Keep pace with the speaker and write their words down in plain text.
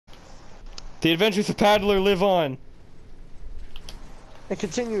The adventures of Paddler live on. It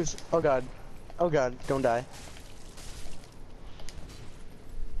continues. Oh god. Oh god, don't die.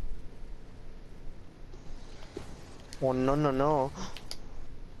 Oh no no no.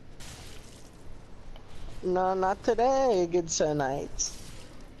 No, not today, good sir knight.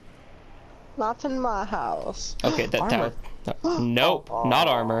 Not in my house. Okay, that Armor. nope, Oh, not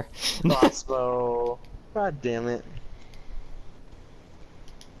armor. Crossbow. God damn it.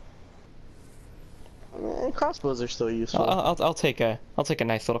 Crossbows are still useful. I'll take a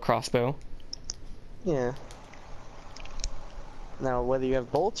nice little crossbow. Yeah. Now, whether you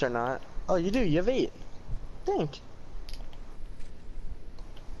have bolts or not. Oh, you do. You have 8. Think.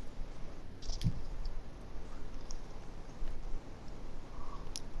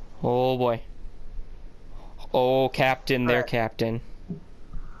 Oh boy. Oh, Captain, there, Alright. Captain.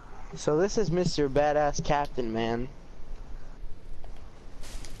 So this is Mr. Badass Captain, man.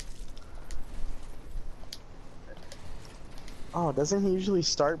 Oh, doesn't he usually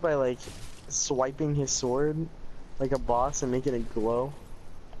start by like swiping his sword like a boss and making it glow?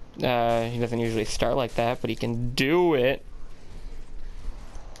 He doesn't usually start like that, but he can do it.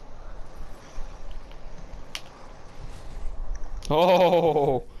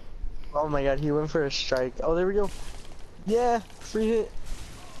 Oh! Oh my god, he went for a strike. Oh, there we go. Yeah, free hit.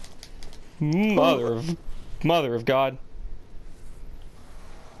 Mother of God.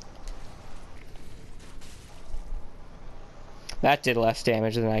 That did less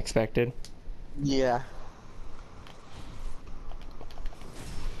damage than I expected. Yeah.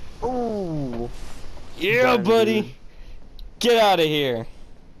 Ooh. Yeah, Done, buddy. dude. Get out of here.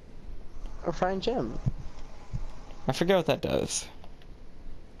 A fine gem. I forget what that does.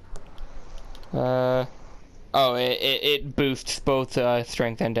 Oh, it boosts both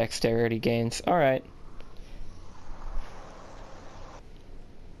strength and dexterity gains. All right.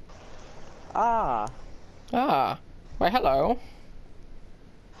 Ah. Ah. Why, hello.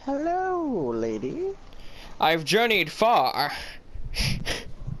 Hello, lady. I've journeyed far.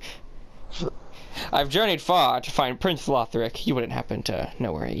 I've journeyed far to find Prince Lothric. You wouldn't happen to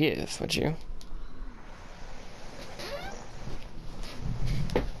know where he is, would you?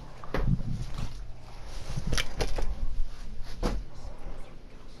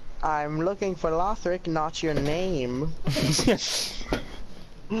 I'm looking for Lothric, not your name.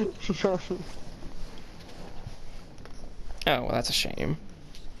 Oh, well, that's a shame.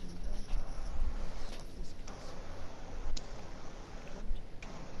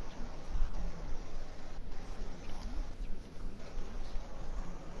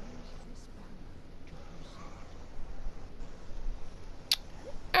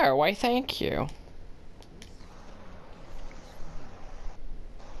 Oh, why thank you.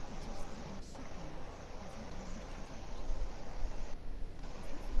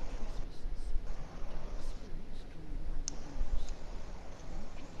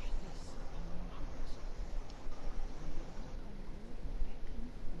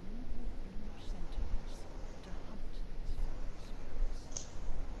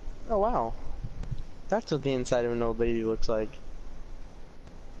 Oh wow. That's what the inside of an old lady looks like.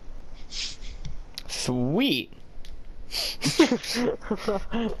 Sweet.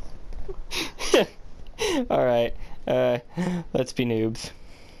 Alright, let's be noobs.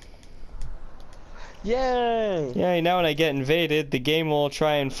 Yay! Yay, now when I get invaded, the game will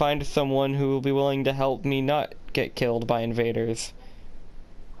try and find someone who will be willing to help me not get killed by invaders.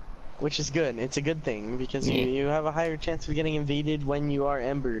 Which is good. It's a good thing because Yeah. you have a higher chance of getting invaded when you are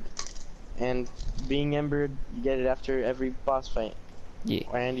embered. And being embered, you get it after every boss fight. Yeah.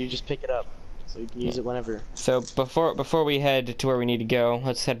 And you just pick it up. So you can use it whenever. So before we head to where we need to go,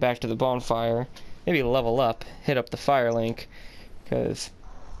 let's head back to the bonfire. Maybe level up, hit up the fire link, because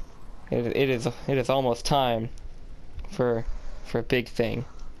it is almost time for a big thing.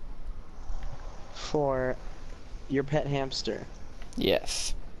 For your pet hamster.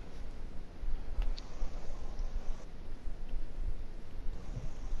 Yes.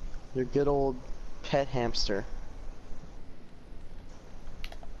 Your good old pet hamster.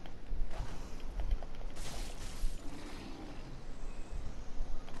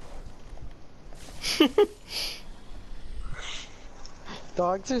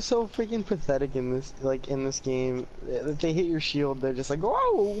 Dogs are so freaking pathetic in this game. If they hit your shield, they're just like,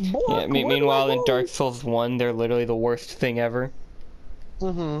 whoa, boy. Yeah, meanwhile, in Dark Souls 1, they're literally the worst thing ever.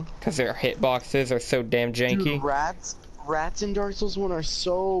 Because their hitboxes are so damn janky. Dude, rats in Dark Souls 1 are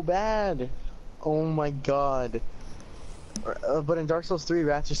so bad. Oh my god. But in Dark Souls 3,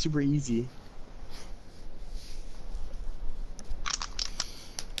 rats are super easy.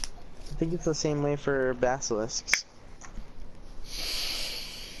 I think it's the same way for basilisks.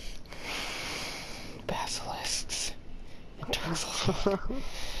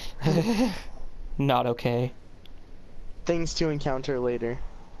 Not okay. Things to encounter later.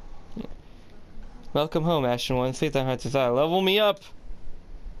 Welcome home, Ashton 1. Sleep that heart's desire. Level me up!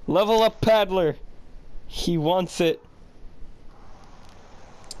 Level up, Paddler! He wants it.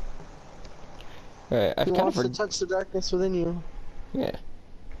 Alright, I've He kind wants of to touch the darkness within you. Yeah.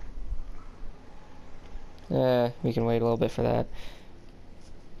 We can wait a little bit for that.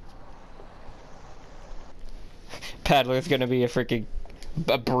 Paddler's gonna be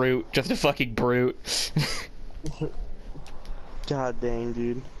a brute. Just a fucking brute. God dang,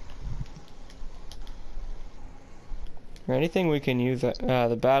 dude. Or anything we can use,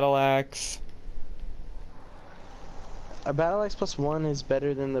 the battle axe. A battle axe +1 is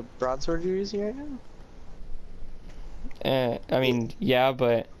better than the broadsword you're using right now? I mean, yeah,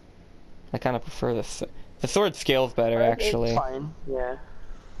 but I kind of prefer the sword scales better, actually. It's fine, yeah.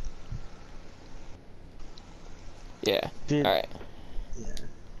 Yeah. Dude. Alright.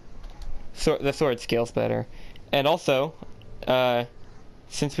 Yeah. The sword scales better. And also,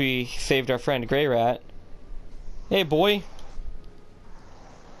 since we saved our friend Grey Rat, hey boy,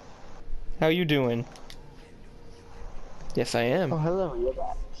 how you doing? Yes, I am. Oh, hello, you're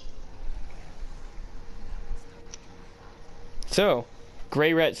back. So,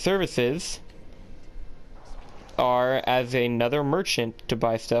 Grey Rat Services are as another merchant to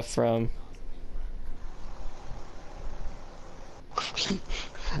buy stuff from.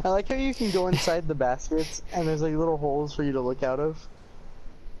 I like how you can go inside the baskets and there's like little holes for you to look out of.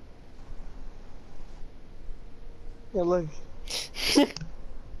 Yeah, look.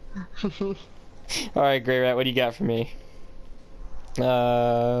 Alright, Grey Rat, what do you got for me?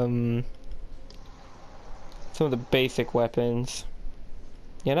 Some of the basic weapons.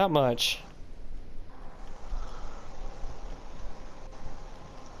 Yeah, not much.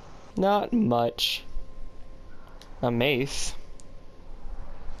 Not much. A mace.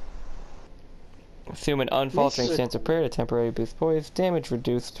 Assume an unfaltering stance of prayer to temporarily boost poise. Damage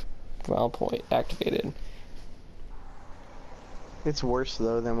reduced while point activated. It's worse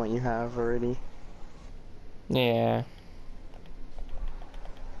though than what you have already. Yeah.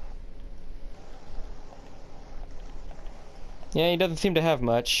 Yeah, he doesn't seem to have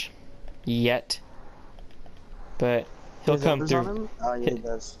much yet, but he'll come through. On him? Oh yeah, he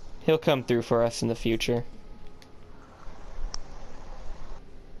does. He'll come through for us in the future.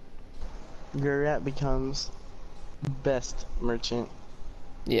 Gurat becomes best merchant.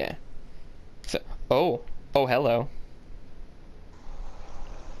 Yeah. So, oh, hello.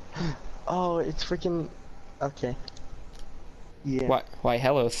 Oh, it's freaking okay. Yeah. Why,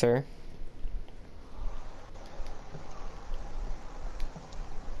 hello, sir.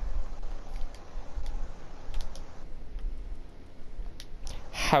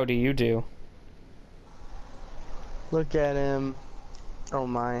 How do you do? Look at him. Oh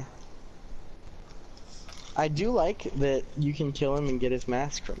my. I do like that you can kill him and get his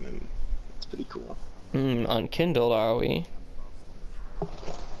mask from him. It's pretty cool. Unkindled, are we?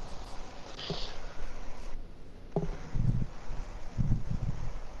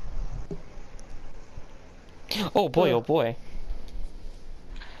 Oh boy, oh boy.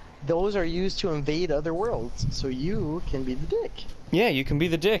 Those are used to invade other worlds, so you can be the dick. Yeah, you can be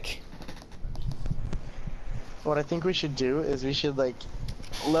the dick. What I think we should do is we should like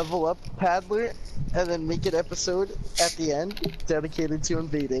level up Paddler and then make an episode at the end dedicated to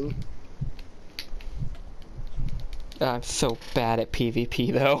invading. I'm so bad at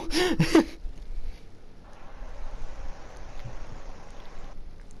PvP though.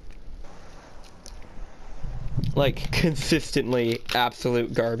 Like consistently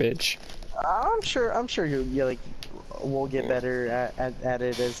absolute garbage. I'm sure you like we'll get better at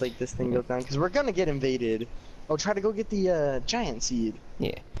it as like this thing goes down because we're gonna get invaded. Oh, try to go get the giant seed.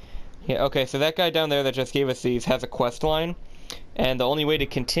 Yeah. Yeah, okay, so that guy down there that just gave us these has a quest line, and the only way to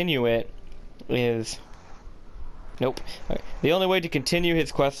continue it is... Nope. Right. The only way to continue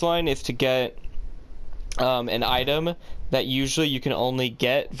his quest line is to get an item that usually you can only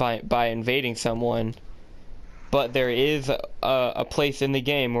get by invading someone, but there is a place in the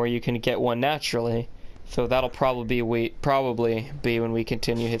game where you can get one naturally, so that'll probably be when we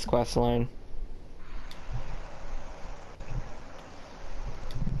continue his quest line.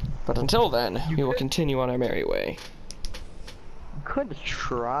 But until then, we will continue on our merry way. Could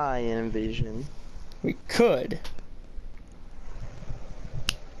try an invasion. We could.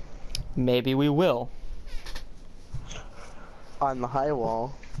 Maybe we will. On the high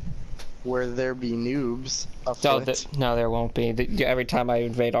wall, where there be noobs afoot. No, there won't be. Every time I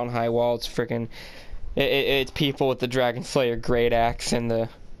invade on high wall, it's freaking... It's people with the Dragon Slayer Great Axe and the...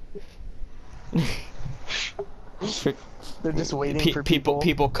 They're just waiting for people.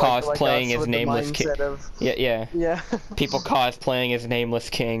 People cosplaying as nameless king. Yeah, yeah. Yeah. People cosplaying as nameless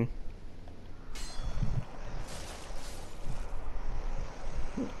king.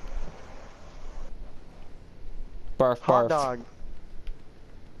 Barf, barf. Hot dog.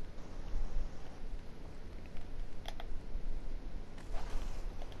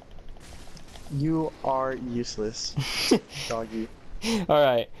 You are useless, doggy.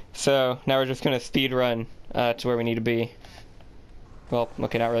 Alright, so now we're just gonna speed run to where we need to be. Well,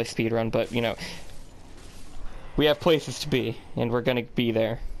 okay, not really speed run, but you know, we have places to be, and we're gonna be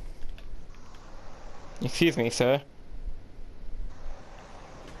there. Excuse me, sir.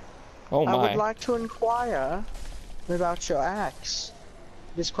 Oh my. I would like to inquire about your axe.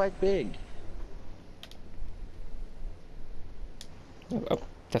 It's quite big. Oh,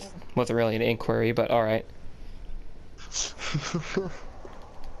 that wasn't really an inquiry, but alright.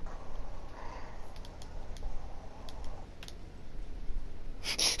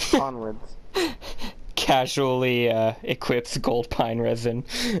 Onwards. Casually equips gold pine resin.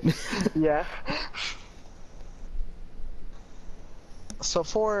 Yeah. So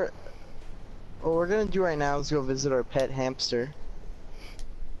what we're gonna do right now is go visit our pet hamster.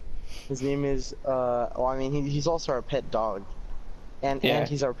 His name is well, I mean he's also our pet dog, and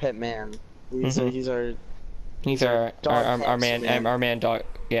he's our pet man. He's He's our man dog.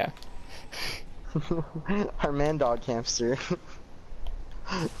 Yeah. our man dog hamster.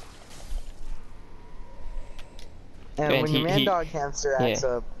 And when your man dog hamster acts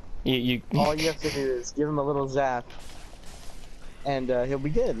up, all you have to do is give him a little zap, and he'll be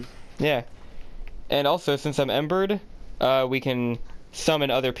good. Yeah. And also, since I'm embered, we can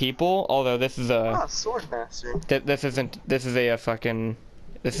summon other people. Although this is a sword master. This is an NPC.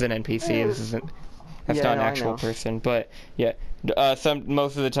 This isn't. That's not an actual person. But yeah,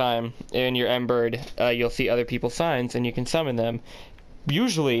 most of the time when you're embered, you'll see other people's signs, and you can summon them.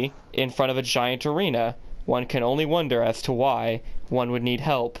 Usually in front of a giant arena. One can only wonder as to why one would need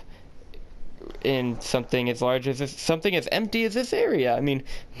help in something as large as this, something as empty as this area. I mean,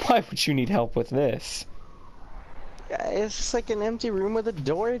 why would you need help with this? Yeah, it's just like an empty room with a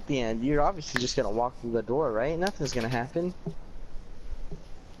door at the end. You're obviously just gonna walk through the door, right? Nothing's gonna happen.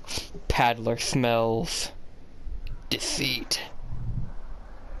 Paddler smells deceit.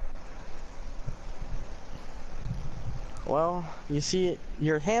 Well, you see,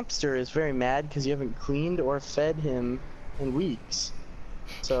 your hamster is very mad because you haven't cleaned or fed him in weeks.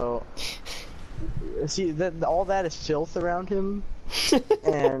 So, see, all that is filth around him,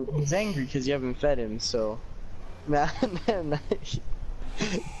 and he's angry because you haven't fed him, so...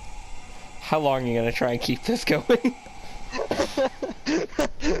 How long are you gonna try and keep this going?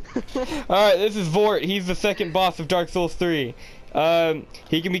 Alright, this is Vort. He's the second boss of Dark Souls 3.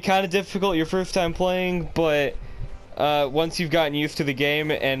 He can be kind of difficult your first time playing, but... once you've gotten used to the game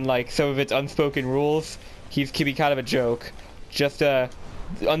and like some of its unspoken rules, he can be kind of a joke. Just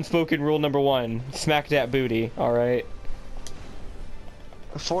unspoken rule number 1: smack that booty. All right.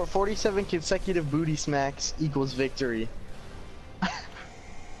 47 consecutive booty smacks equals victory.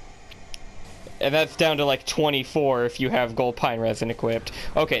 And that's down to like 24 if you have gold pine resin equipped.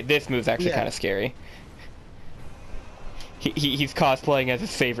 Okay, this move's actually kind of scary. He's cosplaying as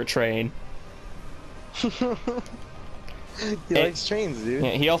his favorite train. He likes trains, dude. Yeah,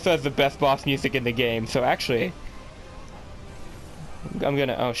 he also has the best boss music in the game, so actually... I'm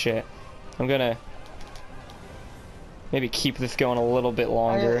gonna maybe keep this going a little bit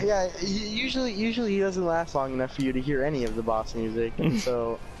longer. Yeah, usually he doesn't last long enough for you to hear any of the boss music,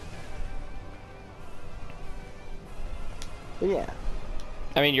 so... But yeah.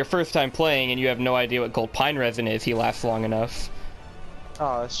 I mean, your first time playing and you have no idea what gold pine resin is, he lasts long enough.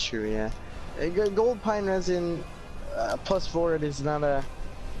 Oh, that's true, yeah. Gold pine resin... plus Vort is not a...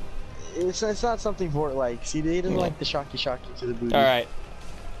 It's not something Vort likes. He doesn't like the shocky to the booty. Alright.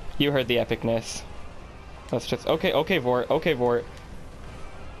 You heard the epicness. Let's just... Okay, Vort. Okay, Vort.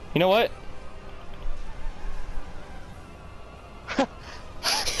 You know what? God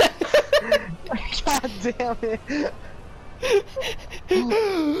damn it.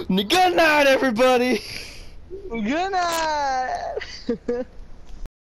 Good night, everybody! Good night!